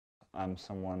I'm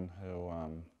someone who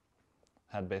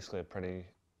had basically a pretty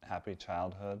happy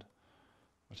childhood,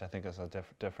 which I think is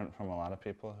different from a lot of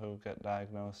people who get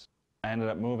diagnosed. I ended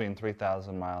up moving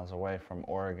 3,000 miles away from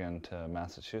Oregon to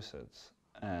Massachusetts,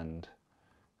 and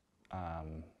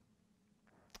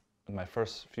in my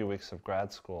first few weeks of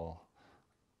grad school,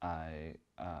 I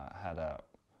had a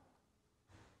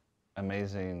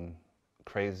amazing,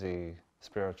 crazy,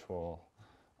 spiritual,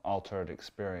 altered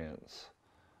experience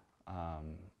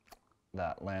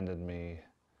that landed me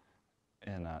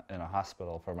in a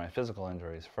hospital for my physical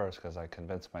injuries first, because I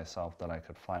convinced myself that I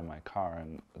could fly my car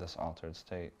in this altered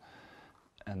state.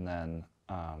 And then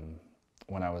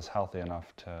when I was healthy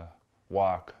enough to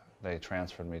walk, they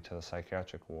transferred me to the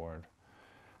psychiatric ward.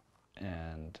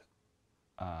 And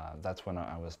that's when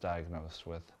I was diagnosed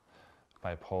with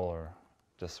bipolar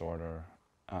disorder,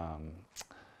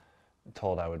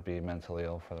 told I would be mentally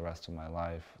ill for the rest of my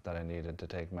life, that I needed to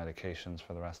take medications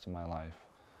for the rest of my life.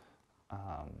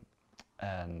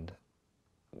 And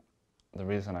the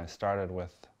reason I started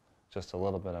with just a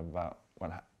little bit about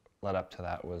what led up to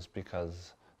that was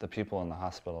because the people in the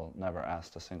hospital never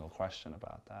asked a single question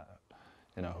about that,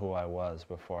 you know, who I was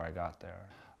before I got there.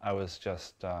 I was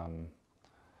just a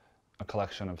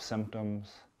collection of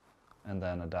symptoms and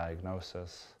then a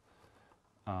diagnosis.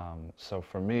 So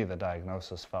for me, the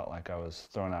diagnosis felt like I was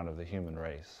thrown out of the human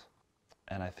race.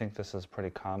 And I think this is a pretty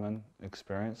common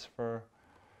experience for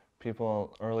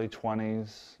people early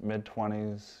 20s, mid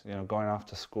 20s, you know, going off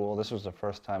to school. This was the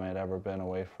first time I'd ever been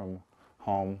away from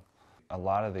home. A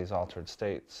lot of these altered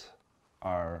states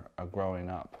are growing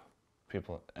up.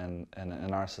 People, and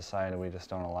in our society, we just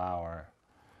don't allow our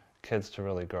kids to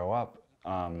really grow up.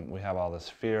 We have all this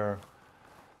fear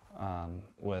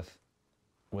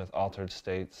with altered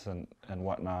states and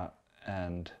whatnot,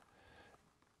 and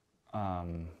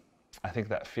I think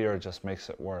that fear just makes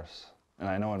it worse. And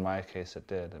I know in my case it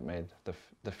did. It made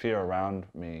the fear around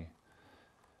me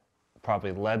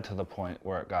probably led to the point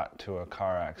where it got to a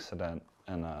car accident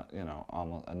and a, you know,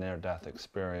 almost a near-death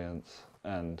experience.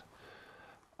 And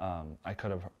I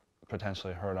could have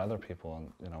potentially hurt other people,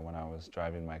 you know, when I was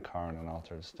driving my car in an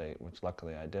altered state, which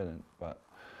luckily I didn't. But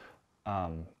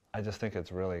I just think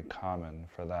it's really common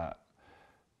for that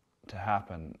to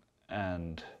happen,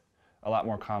 and a lot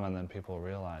more common than people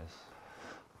realize.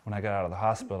 When I got out of the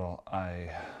hospital, I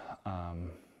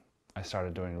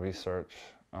started doing research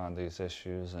on these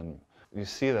issues, and you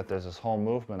see that there's this whole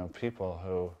movement of people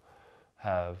who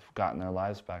have gotten their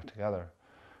lives back together,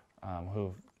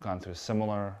 who've gone through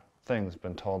similar things,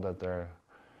 been told that they're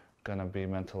going to be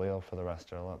mentally ill for the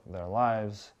rest of their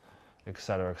lives, et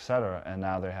cetera, and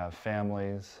now they have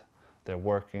families, they're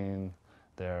working,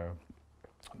 they're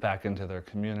back into their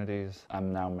communities.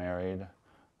 I'm now married.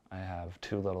 I have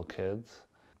 2 little kids.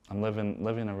 I'm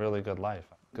living a really good life.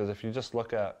 Because if you just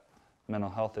look at mental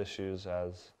health issues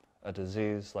as a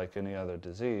disease like any other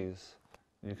disease,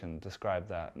 you can describe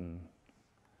that in,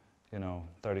 you know,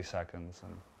 30 seconds,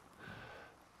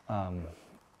 and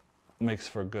makes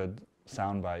for good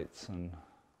sound bites and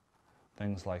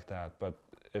things like that. But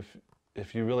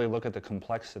if you really look at the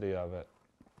complexity of it,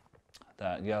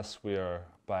 that yes, we are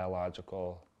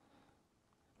biological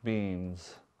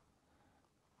beings,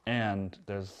 and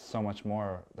there's so much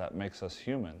more that makes us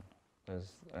human.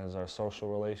 There's our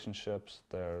social relationships,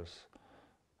 there's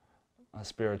a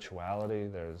spirituality,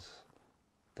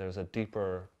 there's a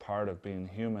deeper part of being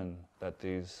human that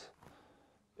these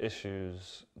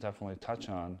issues definitely touch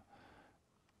on.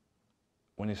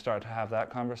 When you start to have that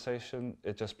conversation,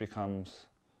 it just becomes,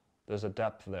 there's a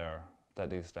depth there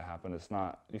that needs to happen. It's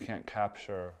not, you can't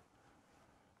capture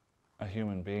a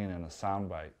human being in a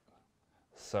soundbite.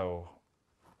 So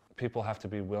people have to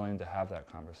be willing to have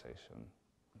that conversation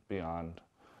beyond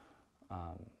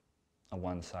a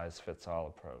one-size-fits-all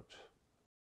approach.